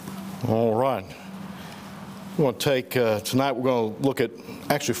All right. We're going to take, tonight we're going to look at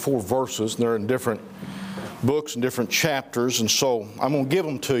actually 4 verses. They're in different books and different chapters, and so I'm going to give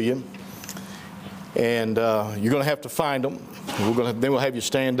them to you. And you're going to have to find them. Then we'll have you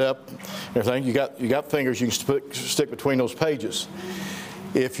stand up and everything. You got fingers you can stick between those pages.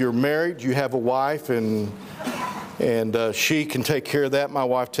 If you're married, you have a wife, and she can take care of that. My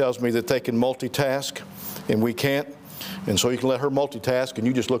wife tells me that they can multitask, and we can't. And so you can let her multitask, and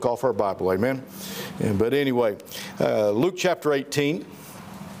you just look off her Bible. Amen? But anyway, Luke chapter 18.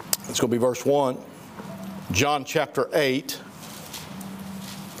 It's going to be verse 1. John chapter 8.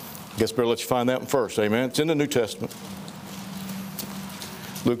 I guess better let you find that one first. Amen? It's in the New Testament.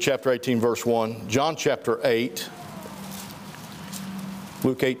 Luke chapter 18, verse 1. John chapter 8.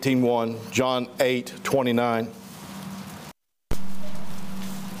 Luke 18:1. John 8:29.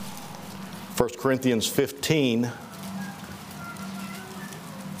 1 Corinthians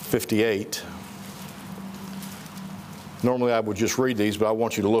 15:58. Normally I would just read these, but I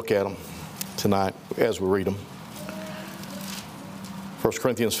want you to look at them tonight as we read them. 1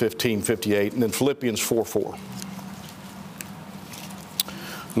 Corinthians 15:58, and then Philippians 4:4.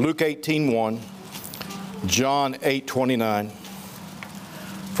 Luke 18:1, John 8:29,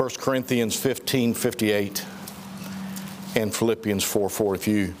 1 Corinthians 15:58, and Philippians 4:4. If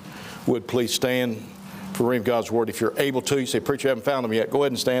you would please stand for reading God's Word. If you're able to, you say, preacher, I haven't found them yet. Go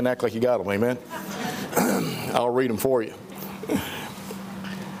ahead and stand, act like you got them. Amen. I'll read them for you.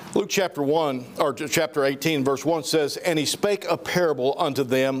 Luke chapter 18, verse 1 says, And he spake a parable unto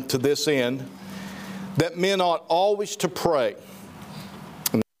them to this end, that men ought always to pray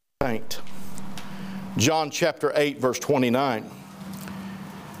and not faint. John chapter 8, verse 29.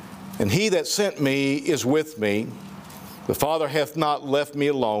 And he that sent me is with me. The Father hath not left me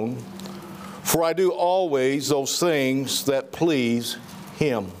alone, for I do always those things that please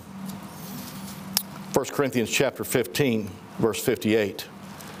him. 1 Corinthians chapter 15, verse 58.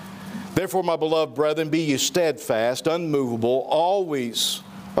 Therefore, my beloved brethren, be ye steadfast, unmovable, always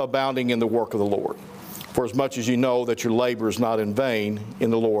abounding in the work of the Lord. For as much as you know that your labor is not in vain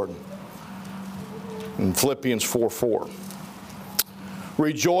in the Lord. In Philippians 4:4.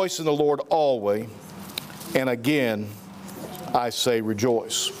 Rejoice in the Lord always, and again I say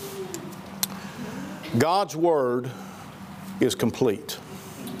rejoice. God's Word is complete.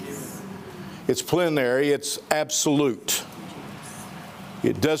 It's plenary, it's absolute.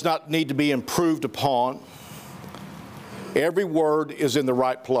 It does not need to be improved upon. Every word is in the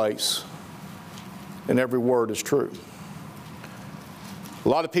right place, and every word is true. A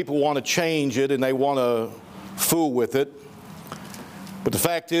lot of people want to change it, and they want to fool with it. But the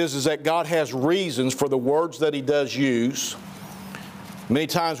fact is that God has reasons for the words that He does use. Many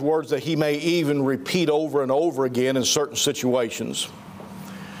times words that He may even repeat over and over again in certain situations.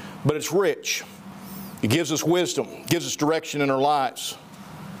 But it's rich. It gives us wisdom, gives us direction in our lives.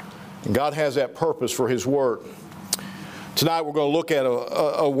 And God has that purpose for His Word. Tonight we're going to look at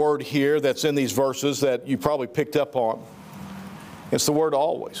a word here that's in these verses that you probably picked up on. It's the word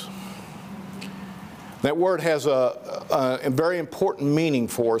always. That word has a very important meaning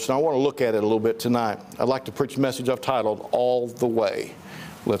for us, and I want to look at it a little bit tonight. I'd like to preach a message I've titled, All the Way.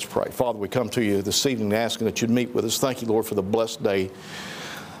 Let's pray. Father, we come to you this evening asking that you'd meet with us. Thank you, Lord, for the blessed day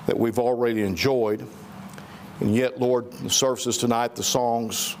that we've already enjoyed. And yet, Lord, the services tonight, the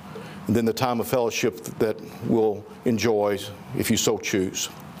songs, and then the time of fellowship that we'll enjoy if you so choose.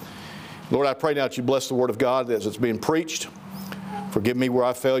 Lord, I pray now that you bless the Word of God as it's being preached. Forgive me where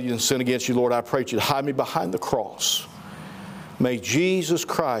I failed you and sin against you, Lord. I pray that you'd hide me behind the cross. May Jesus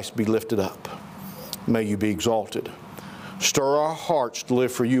Christ be lifted up. May you be exalted. Stir our hearts to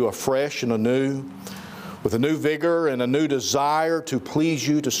live for you afresh and anew, with a new vigor and a new desire to please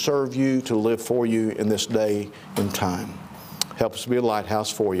you, to serve you, to live for you in this day and time. Help us to be a lighthouse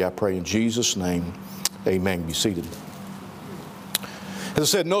for you, I pray in Jesus' name. Amen. Be seated. As I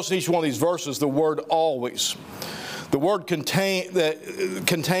said, notice in each one of these verses the word always. The word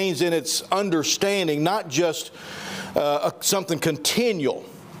contains in its understanding not just something continual,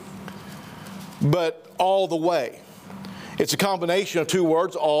 but all the way. It's a combination of two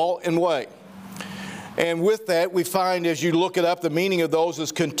words, all and way. And with that, we find as you look it up, the meaning of those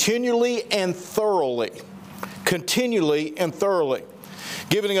is continually and thoroughly. Continually and thoroughly.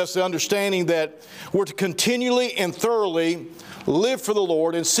 Giving us the understanding that we're to continually and thoroughly live for the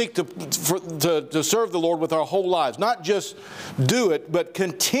Lord and seek to serve the Lord with our whole lives. Not just do it, but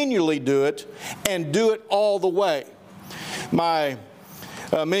continually do it and do it all the way.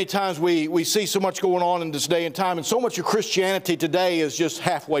 Many times we see so much going on in this day and time, and so much of Christianity today is just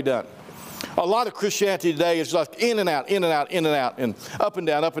halfway done. A lot of Christianity today is like in and out, in and out, in and out, and up and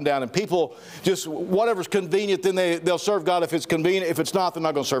down, and people just, whatever's convenient, then they'll serve God if it's convenient. If it's not, they're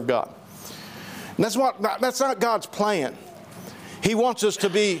not going to serve God. And that's not God's plan. He wants us to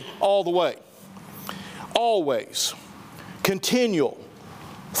be all the way, always, continual,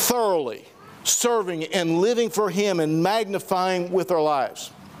 thoroughly serving and living for Him and magnifying with our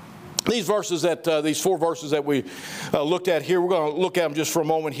lives. These verses these 4 verses that we looked at here, we're going to look at them just for a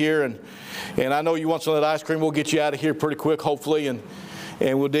moment here. And I know you want some of that ice cream. We'll get you out of here pretty quick, hopefully, and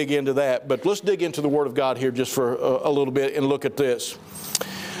we'll dig into that. But let's dig into the Word of God here just for a little bit and look at this.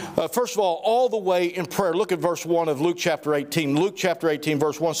 First of all the way in prayer. Look at verse 1 of Luke chapter 18. Luke chapter 18,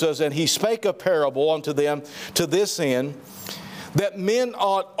 verse 1 says, "And he spake a parable unto them to this end, that men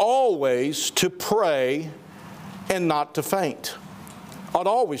ought always to pray and not to faint." Ought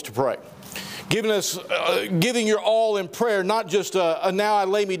always to pray. Giving your all in prayer, not just a now I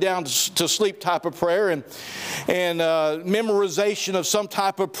lay me down to sleep type of prayer and memorization of some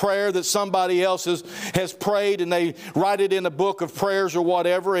type of prayer that somebody else has prayed and they write it in a book of prayers or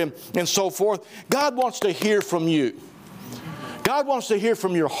whatever and so forth. God wants to hear from you. God wants to hear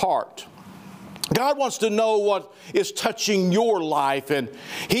from your heart. God wants to know what is touching your life, and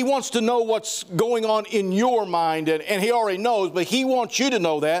He wants to know what's going on in your mind, and He already knows, but He wants you to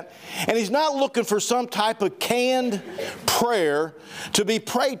know that. And He's not looking for some type of canned prayer to be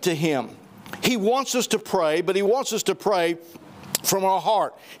prayed to Him. He wants us to pray, but He wants us to pray from our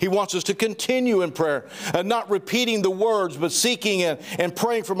heart. He wants us to continue in prayer, not repeating the words, but seeking and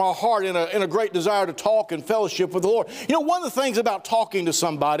praying from our heart in a great desire to talk and fellowship with the Lord. You know, one of the things about talking to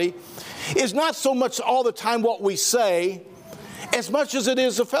somebody is not so much all the time what we say, as much as it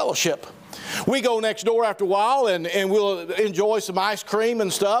is a fellowship. We go next door after a while and we'll enjoy some ice cream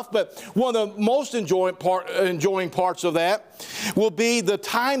and stuff, but one of the most enjoying parts of that will be the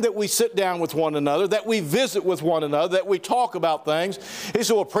time that we sit down with one another, that we visit with one another, that we talk about things. He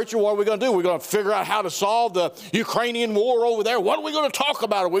said, "Well, preacher, what are we going to do? We're going to figure out how to solve the Ukrainian war over there. What are we going to talk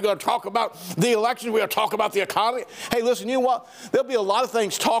about? Are we going to talk about the election? We're going to talk about the economy?" Hey, listen, you know what? There'll be a lot of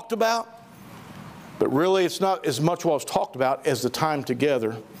things talked about, but really it's not as much what's talked about as the time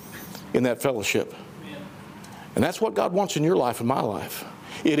together in that fellowship. And that's what God wants in your life and my life.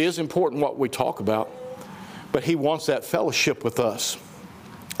 It is important what we talk about, but He wants that fellowship with us.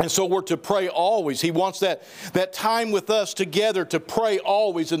 And so we're to pray always. He wants that time with us together to pray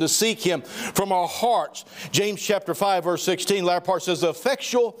always and to seek Him from our hearts. James chapter 5, verse 16, latter part says, "The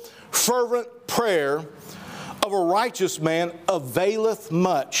effectual, fervent prayer of a righteous man availeth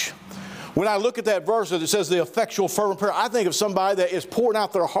much." When I look at that verse that it says the effectual fervent prayer, I think of somebody that is pouring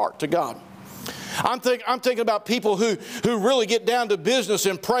out their heart to God. I'm thinking about people who really get down to business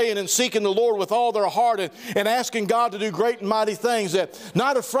and praying and seeking the Lord with all their heart and asking God to do great and mighty things, that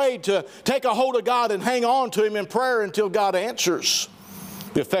not afraid to take a hold of God and hang on to Him in prayer until God answers.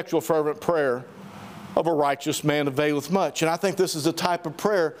 The effectual fervent prayer of a righteous man availeth much. And I think this is the type of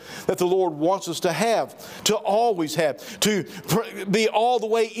prayer that the Lord wants us to have, to always have, to be all the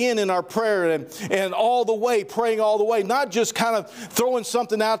way in our prayer and all the way, praying all the way, not just kind of throwing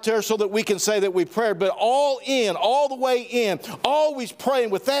something out there so that we can say that we prayed, but all in, all the way in, always praying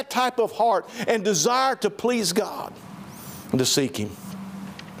with that type of heart and desire to please God and to seek Him.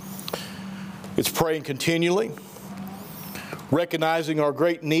 It's praying continually, recognizing our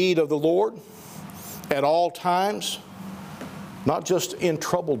great need of the Lord at all times, not just in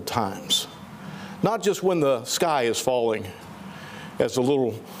troubled times, not just when the sky is falling, as the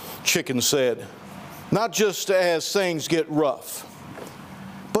little chicken said, not just as things get rough,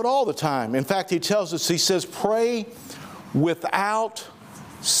 but all the time. In fact, He tells us, He says, pray without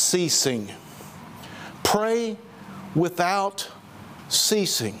ceasing. Pray without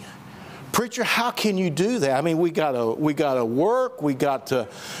ceasing. Preacher, how can you do that? I mean, we got to work, we got to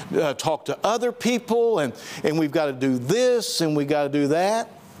talk to other people, and we've got to do this, and we got to do that.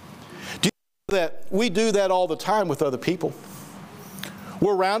 Do you know that we do that all the time with other people?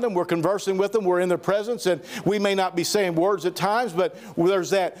 We're around them, we're conversing with them, we're in their presence, and we may not be saying words at times, but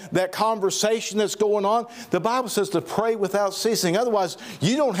there's that conversation that's going on. The Bible says to pray without ceasing. Otherwise,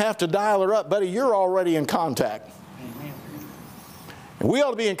 you don't have to dial her up, buddy. You're already in contact. We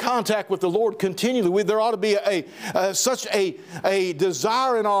ought to be in contact with the Lord continually. There ought to be such a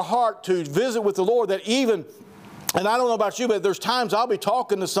desire in our heart to visit with the Lord that even And I don't know about you, but there's times I'll be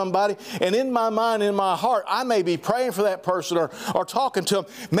talking to somebody, and in my mind, in my heart, I may be praying for that person or talking to them,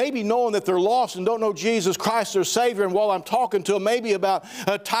 maybe knowing that they're lost and don't know Jesus Christ, their Savior. And while I'm talking to them, maybe about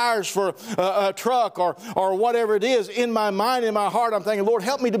tires for a truck or whatever it is, in my mind, in my heart, I'm thinking, Lord,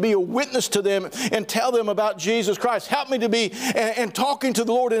 help me to be a witness to them and tell them about Jesus Christ. Help me to be and talking to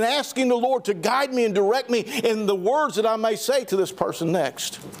the Lord and asking the Lord to guide me and direct me in the words that I may say to this person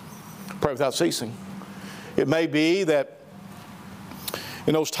next. Pray without ceasing. It may be that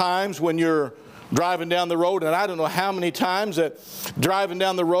in those times when you're driving down the road, and I don't know how many times that driving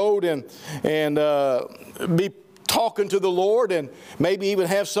down the road and be talking to the Lord and maybe even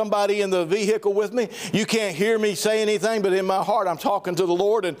have somebody in the vehicle with me. You can't hear me say anything, but in my heart I'm talking to the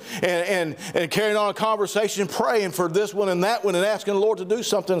Lord and carrying on a conversation, praying for this one and that one and asking the Lord to do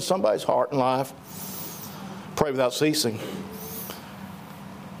something in somebody's heart and life. Pray without ceasing.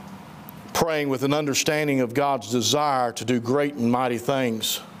 Praying with an understanding of God's desire to do great and mighty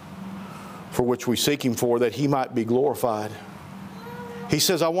things for which we seek Him for, that He might be glorified. He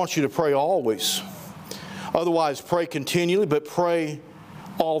says, I want you to pray always. Otherwise, pray continually, but pray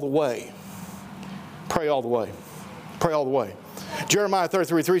all the way. Pray all the way. Pray all the way. Jeremiah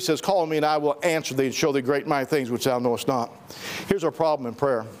 33:3 says, call on me and I will answer thee and show thee great and mighty things which thou knowest not. Here's our problem in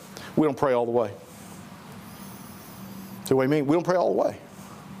prayer. We don't pray all the way. See what I mean? We don't pray all the way.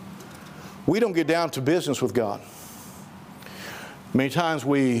 We don't get down to business with God. Many times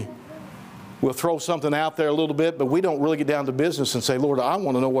we'll throw something out there a little bit, but we don't really get down to business and say, Lord, I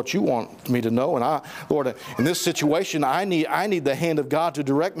want to know what you want me to know. And Lord, in this situation, I need the hand of God to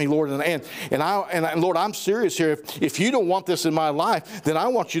direct me, Lord. And Lord, I'm serious here. If you don't want this in my life, then I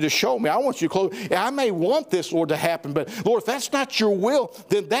want you to show me. I want you to close. I may want this, Lord, to happen, but Lord, if that's not your will,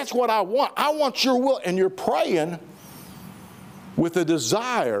 then that's what I want. I want your will. And you're praying with a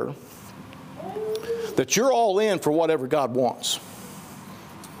desire that you're all in for whatever God wants.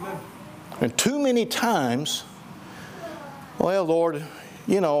 And too many times, well, Lord,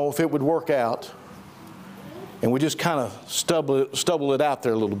 if it would work out, and we just kind of stubble it out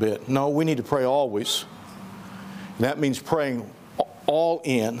there a little bit. No, we need to pray always. And that means praying all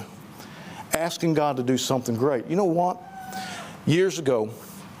in, asking God to do something great. You know what? Years ago,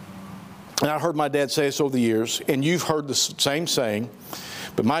 and I heard my dad say this over the years, and you've heard the same saying,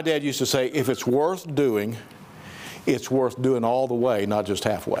 but my dad used to say, if it's worth doing all the way, not just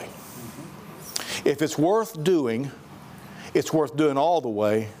halfway. If it's worth doing all the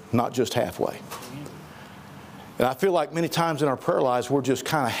way, not just halfway. And I feel like many times in our prayer lives, we're just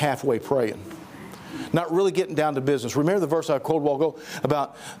kind of halfway praying. Not really getting down to business. Remember the verse I quoted a while ago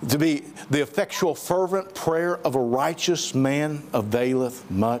about to be the effectual fervent prayer of a righteous man availeth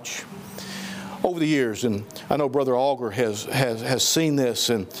much. Over the years, and I know Brother Auger has seen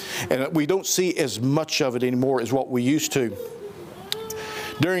this, and we don't see as much of it anymore as what we used to.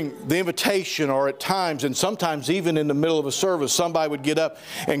 During the invitation or at times, and sometimes even in the middle of a service, somebody would get up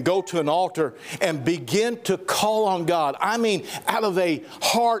and go to an altar and begin to call on God. I mean, out of a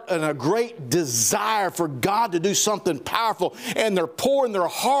heart and a great desire for God to do something powerful. And they're pouring their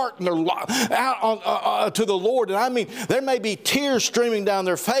heart and their out to the Lord. And I mean, there may be tears streaming down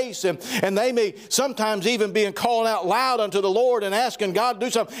their face. And they may sometimes even be calling out loud unto the Lord and asking God to do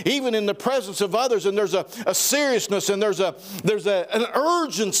something, even in the presence of others. And there's a seriousness and there's an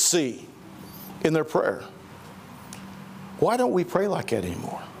urgency in their prayer. Why don't we pray like that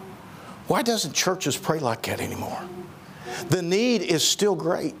anymore? Why doesn't churches pray like that anymore? The need is still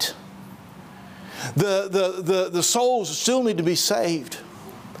great. The souls still need to be saved.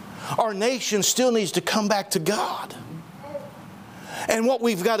 Our nation still needs to come back to God. And what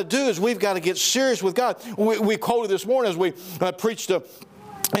we've got to do is we've got to get serious with God. We quoted this morning as we preached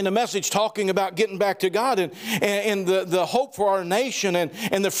in the message talking about getting back to God and the hope for our nation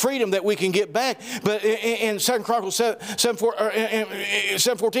and the freedom that we can get back. But in 2 Chronicles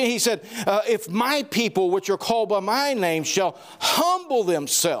 7:14, he said, if my people which are called by my name shall humble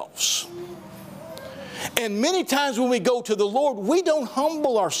themselves. And many times when we go to the Lord, we don't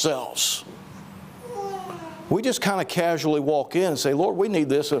humble ourselves. We just kind of casually walk in and say, Lord, we need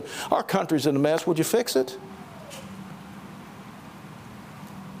this. Our country's in a mess. Would you fix it?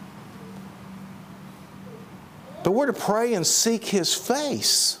 But we're to pray and seek His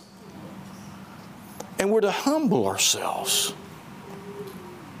face. And we're to humble ourselves.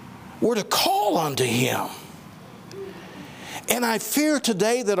 We're to call unto Him. And I fear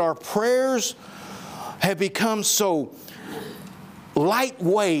today that our prayers have become so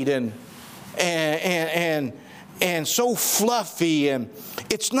lightweight and so fluffy. And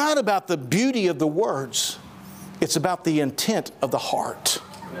it's not about the beauty of the words. It's about the intent of the heart.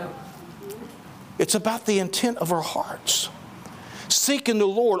 It's about the intent of our hearts. Seeking the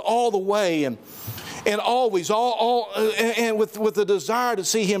Lord all the way and always, and with the desire to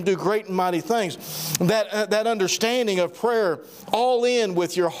see Him do great and mighty things. That understanding of prayer, all in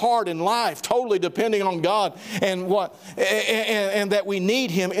with your heart and life, totally depending on God, and that we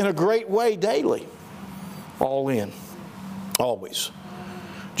need Him in a great way daily. All in, always.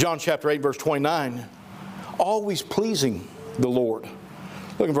 John chapter 8, verse 29, always pleasing the Lord.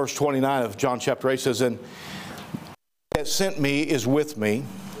 Look at verse 29 of John chapter 8, says, "And that sent me is with me.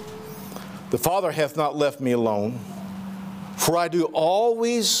 The Father hath not left me alone. For I do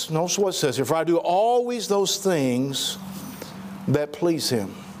always," notice what it says here, "for I do always those things that please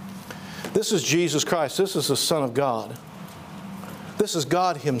Him." This is Jesus Christ. This is the Son of God. This is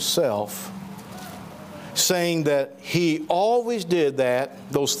God Himself saying that He always did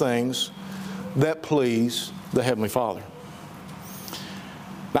those things that please the Heavenly Father.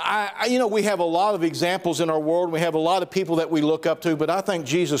 Now, we have a lot of examples in our world. We have a lot of people that we look up to, but I think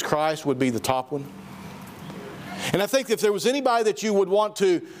Jesus Christ would be the top one. And I think if there was anybody that you would want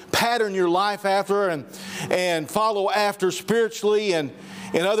to pattern your life after and follow after spiritually and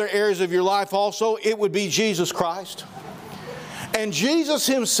in other areas of your life also, it would be Jesus Christ. And Jesus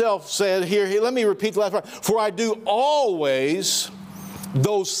Himself said here, let me repeat the last part, "For I do always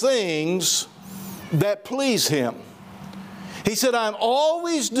those things that please Him." He said, "I'm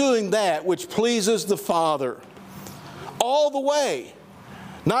always doing that which pleases the Father." All the way.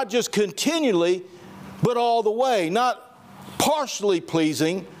 Not just continually, but all the way. Not partially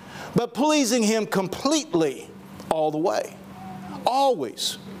pleasing, but pleasing Him completely all the way.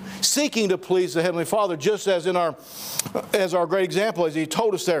 Always. Seeking to please the Heavenly Father, just as as our great example, as He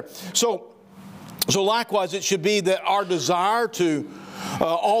told us there. So likewise, it should be that our desire to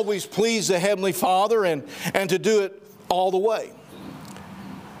always please the Heavenly Father and to do it all the way.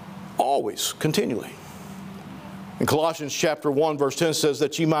 Always, continually. In Colossians chapter 1, verse 10 says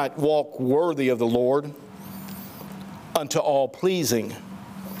that you might walk worthy of the Lord unto all pleasing,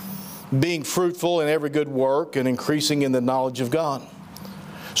 being fruitful in every good work and increasing in the knowledge of God.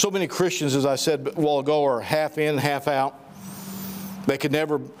 So many Christians, as I said a while ago, are half in, half out. They could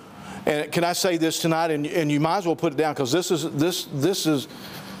never, and can I say this tonight, and you might as well put it down, because this is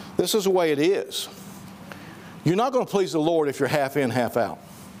the way it is. You're not going to please the Lord if you're half in, half out.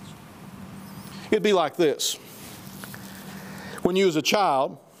 It'd be like this. When you was a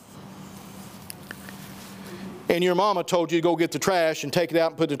child, and your mama told you to go get the trash and take it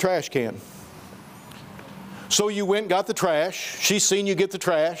out and put in the trash can. So you went and got the trash. She's seen you get the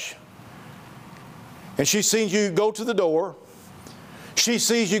trash. And she's seen you go to the door. She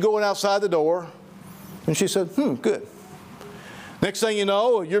sees you going outside the door. And she said, good. Next thing you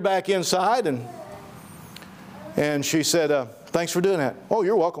know, you're back inside and she said, thanks for doing that. Oh,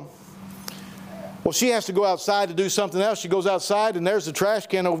 you're welcome. Well, she has to go outside to do something else. She goes outside and there's the trash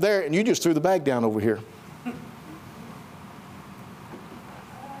can over there and you just threw the bag down over here.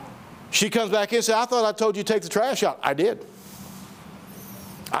 She comes back in and says, I thought I told you to take the trash out. I did.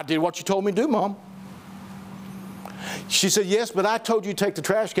 I did what you told me to do, Mom. She said, yes, but I told you to take the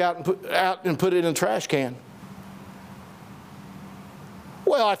trash out and put it in the trash can.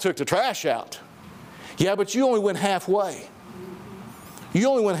 Well, I took the trash out. Yeah, but you only went halfway. You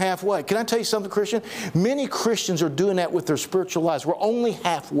only went halfway. Can I tell you something, Christian? Many Christians are doing that with their spiritual lives. We're only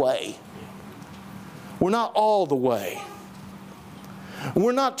halfway. We're not all the way.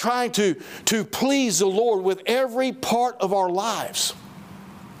 We're not trying to please the Lord with every part of our lives.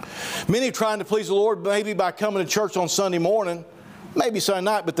 Many trying to please the Lord maybe by coming to church on Sunday morning, maybe Sunday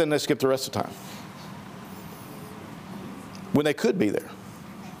night, but then they skip the rest of the time when they could be there.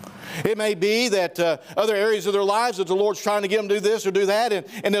 It may be that other areas of their lives that the Lord's trying to get them to do this or do that,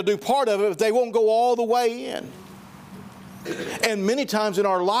 and they'll do part of it, but they won't go all the way in. And many times in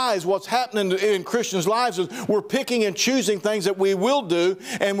our lives, what's happening in Christians' lives is we're picking and choosing things that we will do,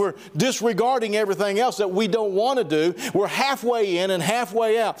 and we're disregarding everything else that we don't want to do. We're halfway in and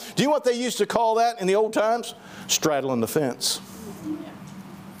halfway out. Do you know what they used to call that in the old times? Straddling the fence.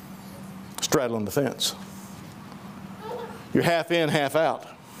 Straddling the fence. You're half in, half out.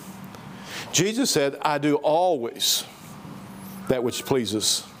 Jesus said, I do always that which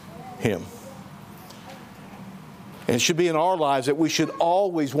pleases Him. And it should be in our lives that we should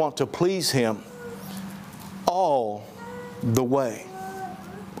always want to please Him all the way.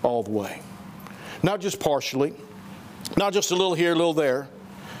 All the way. Not just partially, not just a little here, a little there,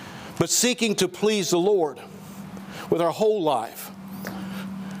 but seeking to please the Lord with our whole life.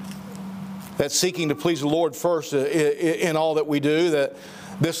 That's seeking to please the Lord first in all that we do,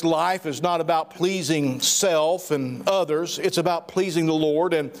 This life is not about pleasing self and others. It's about pleasing the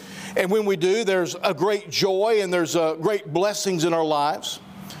Lord. And when we do, there's a great joy and there's great blessings in our lives.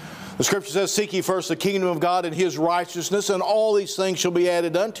 The Scripture says, seek ye first the kingdom of God and His righteousness, and all these things shall be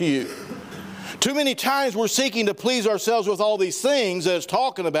added unto you. Too many times we're seeking to please ourselves with all these things that it's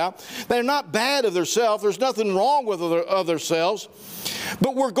talking about. They're not bad of themselves. There's nothing wrong with themselves.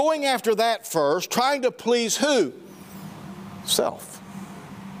 But we're going after that first, trying to please who? Self.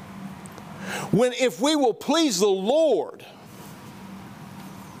 If we will please the Lord,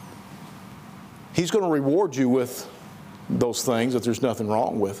 He's going to reward you with those things that there's nothing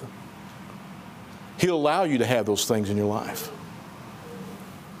wrong with. He'll allow you to have those things in your life.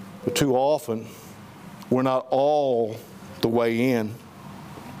 But too often, we're not all the way in,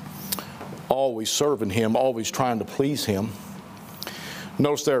 always serving Him, always trying to please Him.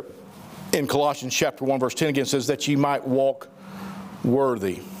 Notice there in Colossians chapter 1, verse 10 again, says that ye might walk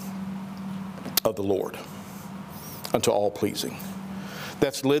worthy of the Lord unto all pleasing.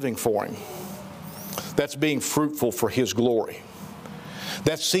 That's living for Him. That's being fruitful for His glory.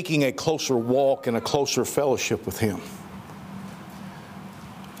 That's seeking a closer walk and a closer fellowship with Him.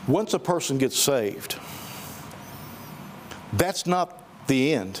 Once a person gets saved, that's not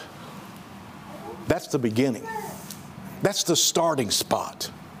the end. That's the beginning. That's the starting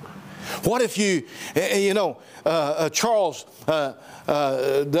spot. What if Charles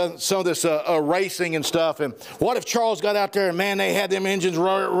done some of this racing and stuff, and what if Charles got out there and, man, they had them engines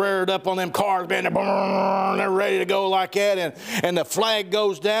reared up on them cars, man, they're ready to go like that, and the flag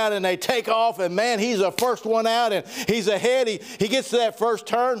goes down and they take off, and man, he's the first one out and he's ahead. He gets to that first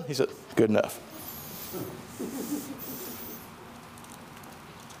turn. He said, good enough.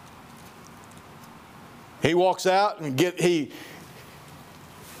 He walks out and he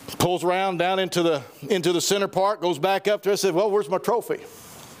pulls around down into the center part, goes back up there and says, well, where's my trophy?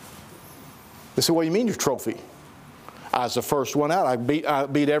 They said, what do you mean your trophy? I was the first one out. I beat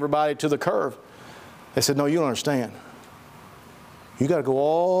everybody to the curve. They said, no, you don't understand. You got to go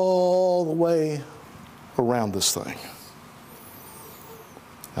all the way around this thing.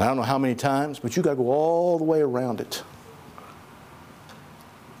 And I don't know how many times, but you got to go all the way around it.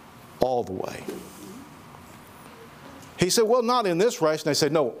 All the way. He said, well, not in this race. And they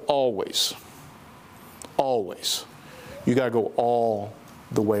said, no, always. Always. You got to go all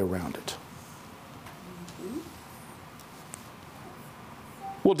the way around it.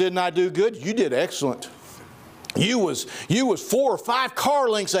 Well, didn't I do good? You did excellent. You was 4 or 5 car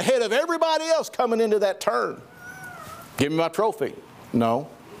lengths ahead of everybody else coming into that turn. Give me my trophy. No.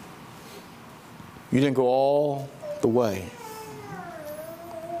 You didn't go all the way.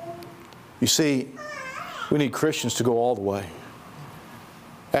 You see, we need Christians to go all the way.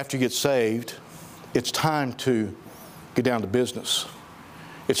 After you get saved, it's time to get down to business.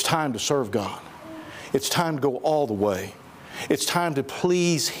 It's time to serve God. It's time to go all the way. It's time to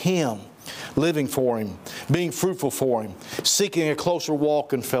please Him, living for Him, being fruitful for Him, seeking a closer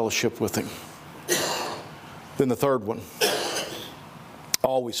walk and fellowship with Him. Then the third one,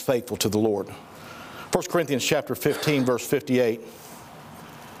 always faithful to the Lord. 1 Corinthians chapter 15, verse 58.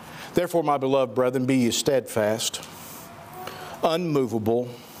 Therefore, my beloved brethren, be ye steadfast, unmovable,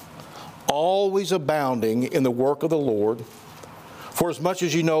 always abounding in the work of the Lord, for as much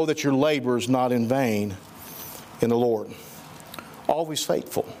as you know that your labor is not in vain in the Lord. Always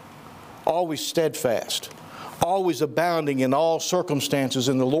faithful, always steadfast, always abounding in all circumstances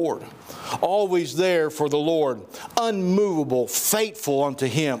in the Lord. Always there for the Lord, unmovable, faithful unto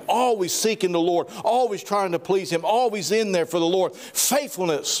Him, always seeking the Lord, always trying to please Him, always in there for the Lord.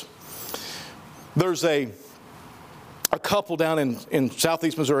 Faithfulness. There's a couple down in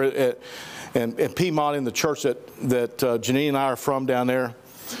southeast Missouri at Piedmont in the church that Janine and I are from down there,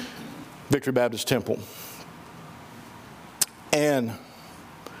 Victory Baptist Temple. And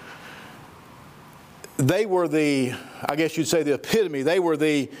they were I guess you'd say the epitome,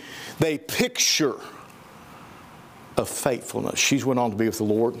 they picture of faithfulness. She's went on to be with the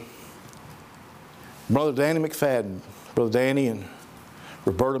Lord. Brother Danny McFadden, Brother Danny and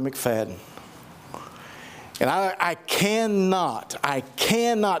Roberta McFadden. And I cannot,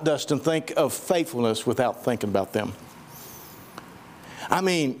 Dustin, think of faithfulness without thinking about them. I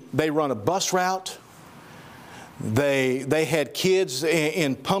mean, they run a bus route. They had kids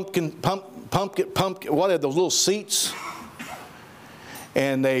in pumpkin, what are those little seats?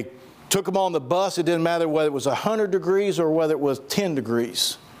 And they took them on the bus. It didn't matter whether it was 100 degrees or whether it was 10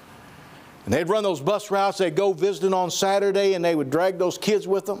 degrees. And they'd run those bus routes. They'd go visiting on Saturday and they would drag those kids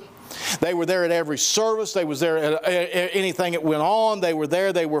with them. They were there at every service. They was there at anything that went on. They were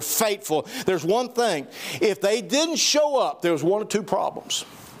there. They were faithful. There's one thing. If they didn't show up, there was one or two problems,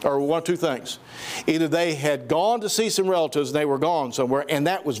 or one or two things. Either they had gone to see some relatives and they were gone somewhere, and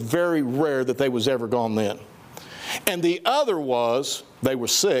that was very rare that they was ever gone then. And the other was they were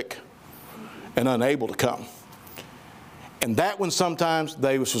sick and unable to come. And that one sometimes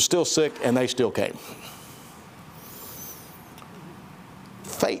they were still sick and they still came.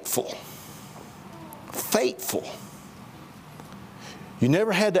 Faithful. Faithful. You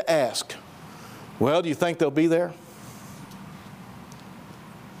never had to ask, well, do you think they'll be there?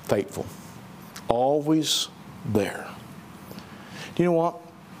 Faithful. Always there. Do you know what?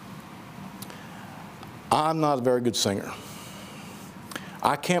 I'm not a very good singer.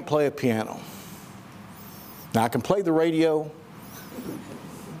 I can't play a piano. Now, I can play the radio.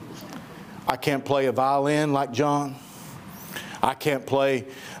 I can't play a violin like John. I can't play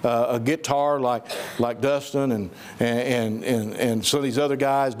a guitar like Dustin and some of these other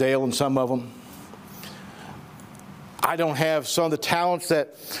guys, Dale and some of them. I don't have some of the talents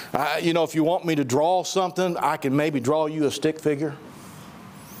that, if you want me to draw something, I can maybe draw you a stick figure.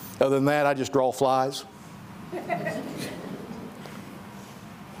 Other than that, I just draw flies.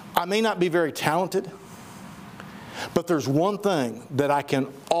 I may not be very talented, but there's one thing that I can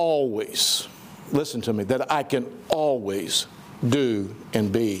always, listen to me, that I can always do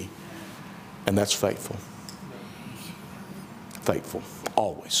and be, and that's faithful. Faithful.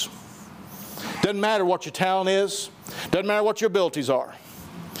 Always. Doesn't matter what your talent is. Doesn't matter what your abilities are.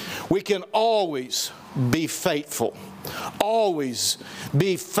 We can always be faithful. Always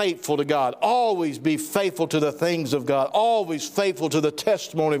be faithful to God. Always be faithful to the things of God. Always faithful to the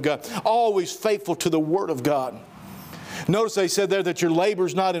testimony of God. Always faithful to the Word of God. Notice they said there that your labor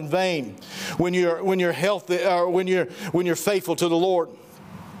is not in vain when you're healthy, or when you're faithful to the Lord.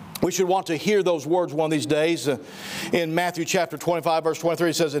 We should want to hear those words one of these days. In Matthew chapter 25, verse 23,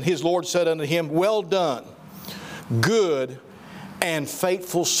 it says, "And his Lord said unto him, Well done, good and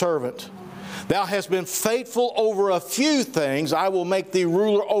faithful servant. Thou hast been faithful over a few things. I will make thee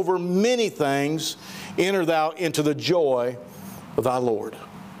ruler over many things. Enter thou into the joy of thy Lord."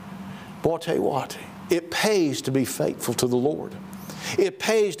 Boy, I'll tell you what, it pays to be faithful to the Lord. It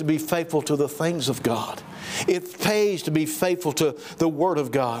pays to be faithful to the things of God. It pays to be faithful to the Word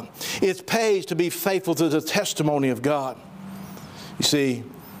of God. It pays to be faithful to the testimony of God. You see,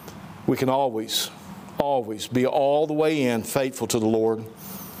 we can always be all the way in faithful to the Lord.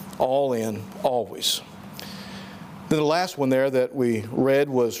 All in, always. Then the last one there that we read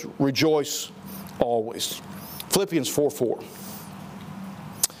was rejoice always. Philippians 4:4.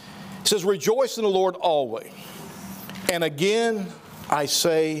 It says, "Rejoice in the Lord always. And again, I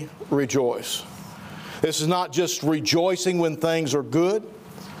say rejoice." This is not just rejoicing when things are good,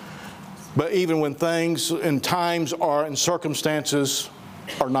 but even when things and times are and circumstances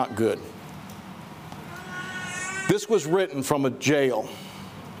are not good. This was written from a jail,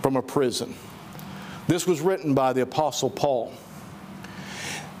 from a prison. This was written by the Apostle Paul.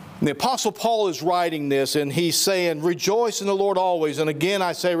 And the Apostle Paul is writing this, and he's saying, "Rejoice in the Lord always. And again,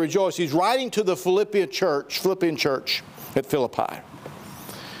 I say rejoice." He's writing to the Philippian church at Philippi.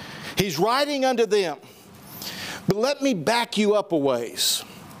 He's writing unto them. But let me back you up a ways.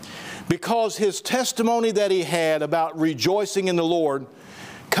 Because his testimony that he had about rejoicing in the Lord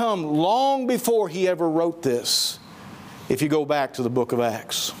come long before he ever wrote this, if you go back to the book of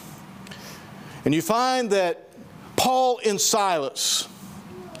Acts. And you find that Paul and Silas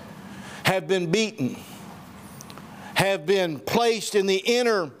have been beaten, have been placed in the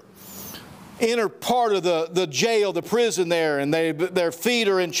inner part of the jail, the prison there, and their feet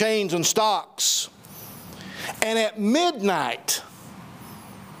are in chains and stocks. And at midnight,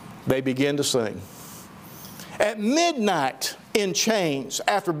 they begin to sing. At midnight, in chains,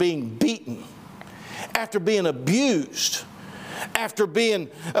 after being beaten, after being abused, after being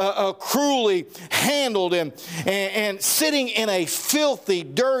cruelly handled and sitting in a filthy,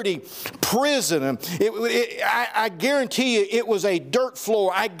 dirty prison. And I guarantee you it was a dirt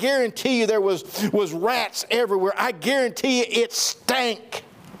floor. I guarantee you there was rats everywhere. I guarantee you it stank.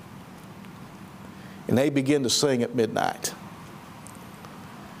 And they begin to sing at midnight.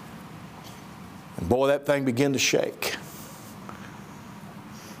 And boy, that thing began to shake.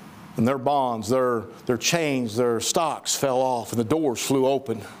 And their bonds, their chains, their stocks fell off, and the doors flew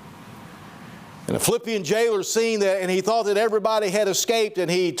open. And the Philippian jailer seen that, and he thought that everybody had escaped,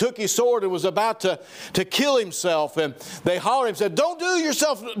 and he took his sword and was about to kill himself. And they hollered and said, "Don't do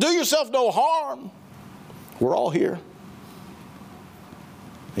yourself no harm. We're all here."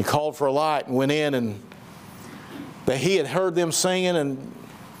 He called for a light and went in, and he had heard them singing, and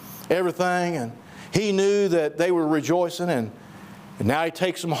everything. And he knew that they were rejoicing, and now he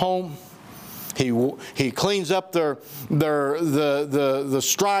takes them home. He cleans up the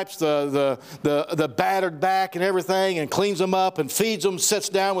stripes, the battered back and everything, and cleans them up and feeds them, sits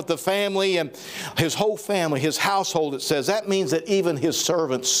down with the family and his whole family, his household, it says. That means that even his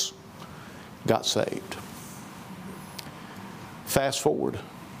servants got saved. Fast forward.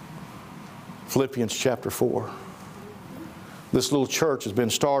 Philippians chapter 4. This little church has been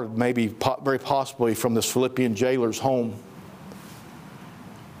started maybe very possibly from this Philippian jailer's home.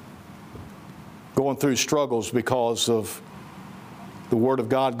 Going through struggles because of the Word of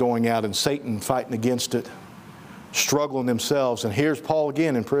God going out and Satan fighting against it, struggling themselves. And here's Paul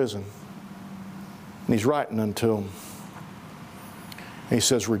again in prison. And he's writing unto them. And he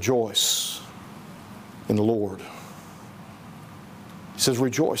says, rejoice in the Lord. He says,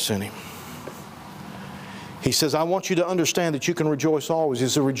 rejoice in Him. He says, I want you to understand that you can rejoice always. He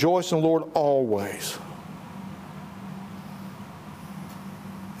says, rejoice in the Lord always.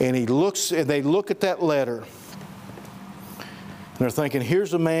 And they look at that letter, and they're thinking,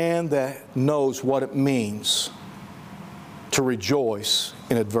 here's a man that knows what it means to rejoice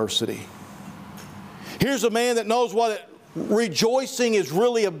in adversity. Here's a man that knows what rejoicing is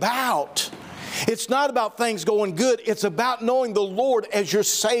really about. It's not about things going good. It's about knowing the Lord as your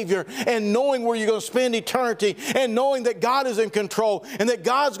Savior and knowing where you're going to spend eternity and knowing that God is in control and that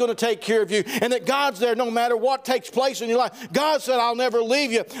God's going to take care of you and that God's there no matter what takes place in your life. God said, I'll never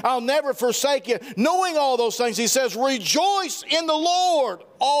leave you. I'll never forsake you. Knowing all those things, He says, rejoice in the Lord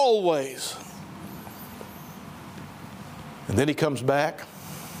always. And then He comes back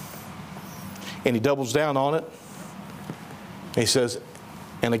and He doubles down on it. He says,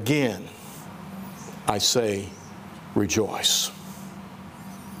 and again, I say, rejoice.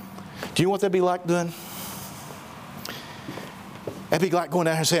 Do you know what that'd be like doing? That'd be like going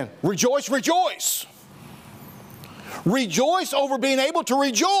down here and saying, rejoice, rejoice. Rejoice over being able to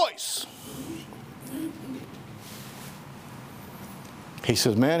rejoice. He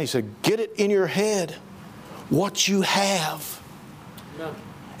says, man, he said, get it in your head what you have. No.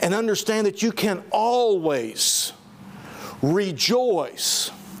 And understand that you can always rejoice.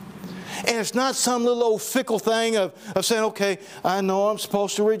 And it's not some little old fickle thing of saying, okay, I know I'm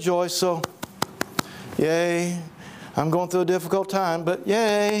supposed to rejoice, so yay. I'm going through a difficult time, but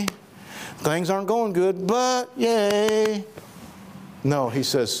yay. Things aren't going good, but yay. No, he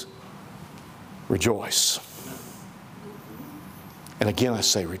says, rejoice. And again, I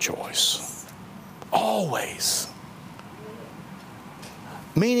say rejoice. Always.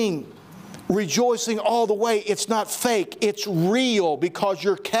 Meaning, rejoicing all the way. It's not fake. It's real because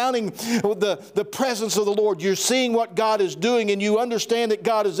you're counting the presence of the Lord. You're seeing what God is doing and you understand that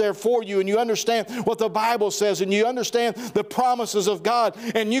God is there for you and you understand what the Bible says and you understand the promises of God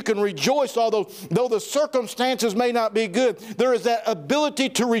and you can rejoice although the circumstances may not be good. There is that ability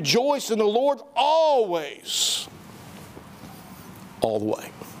to rejoice in the Lord always. All the way.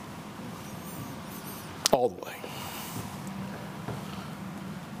 All the way.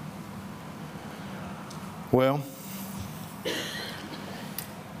 Well,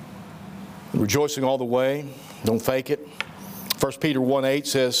 rejoicing all the way, don't fake it. 1 Peter 1:8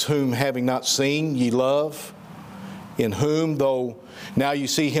 says, whom having not seen ye love, in whom though now you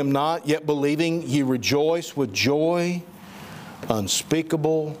see Him not, yet believing ye rejoice with joy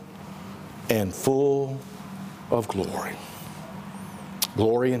unspeakable and full of glory.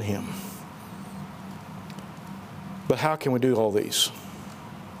 Glory in Him. But how can we do all these?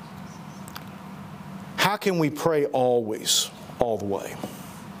 How can we pray always, all the way?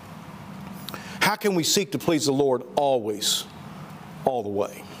 How can we seek to please the Lord always, all the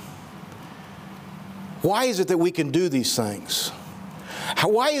way? Why is it that we can do these things?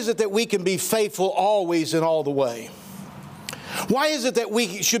 Why is it that we can be faithful always and all the way? Why is it that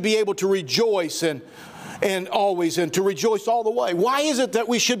we should be able to rejoice and always and to rejoice all the way? Why is it that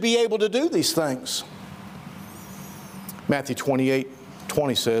we should be able to do these things? Matthew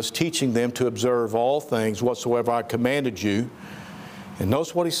 28:20 says, teaching them to observe all things whatsoever I commanded you. And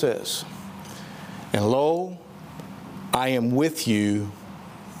notice what He says. And lo, I am with you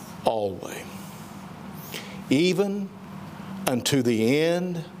always, even unto the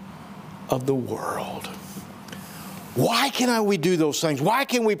end of the world. Why can we do those things? Why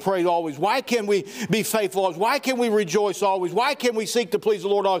can we pray always? Why can we be faithful always? Why can we rejoice always? Why can we seek to please the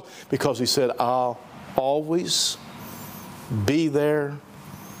Lord always? Because He said, I'll always be there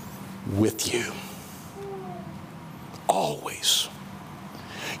with you. Always.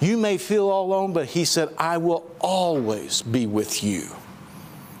 You may feel all alone, but He said, I will always be with you.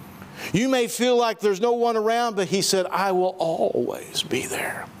 You may feel like there's no one around, but He said, I will always be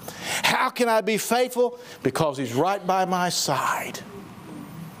there. How can I be faithful? Because He's right by my side.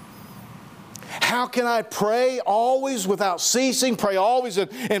 How can I pray always without ceasing? Pray always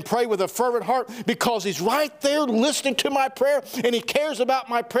and pray with a fervent heart? Because He's right there listening to my prayer, and He cares about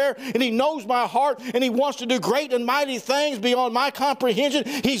my prayer, and He knows my heart, and He wants to do great and mighty things beyond my comprehension.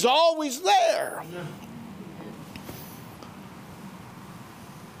 He's always there.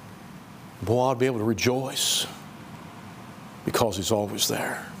 Boy, I'll be able to rejoice because He's always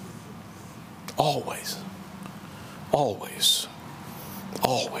there. Always. Always.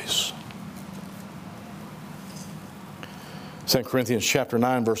 Always. 2 Corinthians chapter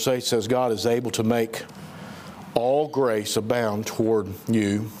 9 verse 8 says, God is able to make all grace abound toward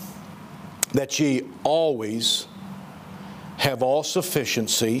you, that ye always have all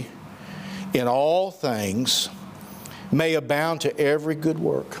sufficiency in all things, may abound to every good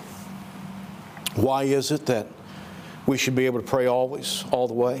work. Why is it that we should be able to pray always, all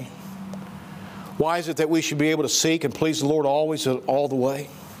the way? Why is it that we should be able to seek and please the Lord always, all the way?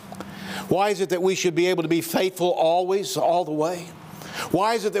 Why is it that we should be able to be faithful always, all the way?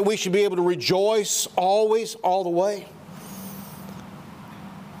 Why is it that we should be able to rejoice always, all the way?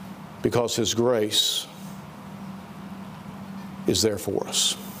 Because His grace is there for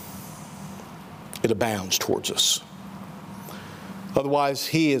us. It abounds towards us. Otherwise,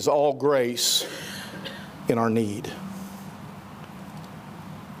 He is all grace in our need.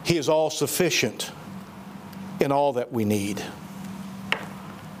 He is all sufficient in all that we need.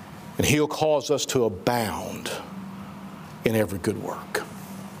 And He'll cause us to abound in every good work.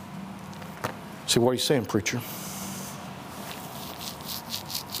 See, what are you saying, preacher?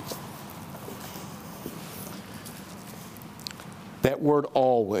 That word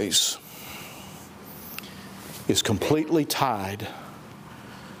always is completely tied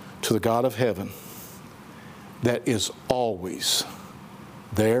to the God of heaven that is always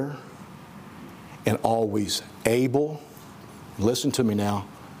there and always able, listen to me now,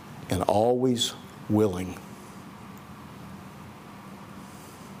 and always willing.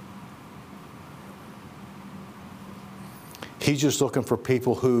 He's just looking for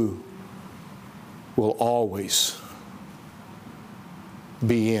people who will always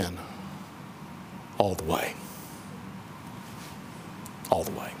be in all the way. All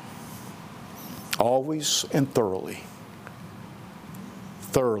the way. Always and thoroughly.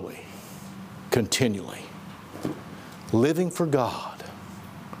 Thoroughly. Continually. Living for God.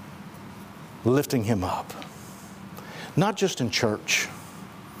 Lifting Him up. Not just in church,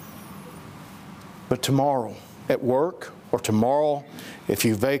 but tomorrow at work, or tomorrow if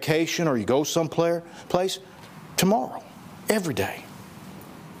you vacation or you go someplace, tomorrow, every day.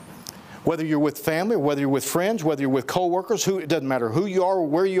 Whether you're with family, or whether you're with friends, whether you're with co-workers, it doesn't matter who you are,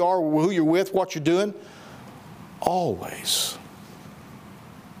 where you are, who you're with, what you're doing, always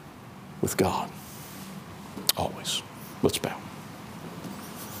with God. Always. Let's bow.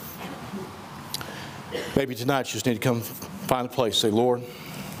 Maybe tonight you just need to come find a place. Say, Lord,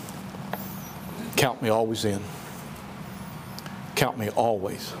 count me always in. Count me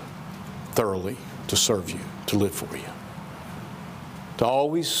always thoroughly to serve You, to live for You. To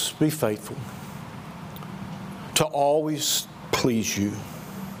always be faithful. To always please You.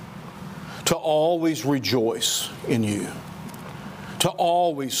 To always rejoice in You. To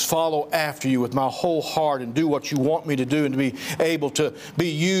always follow after You with my whole heart and do what You want me to do, and to be able to be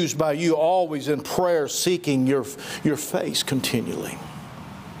used by You always in prayer, seeking Your face continually.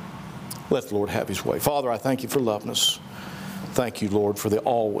 Let the Lord have His way. Father, I thank You for loving us. Thank You, Lord, for the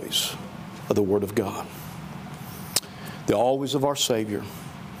always of the Word of God. The always of our Savior.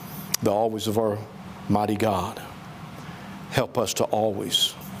 The always of our mighty God. Help us to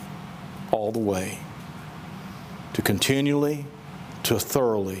always, all the way, to continually, to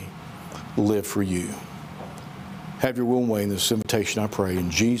thoroughly live for You. Have Your will and way in this invitation, I pray. In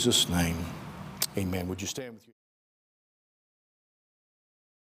Jesus' name, amen. Would you stand with you?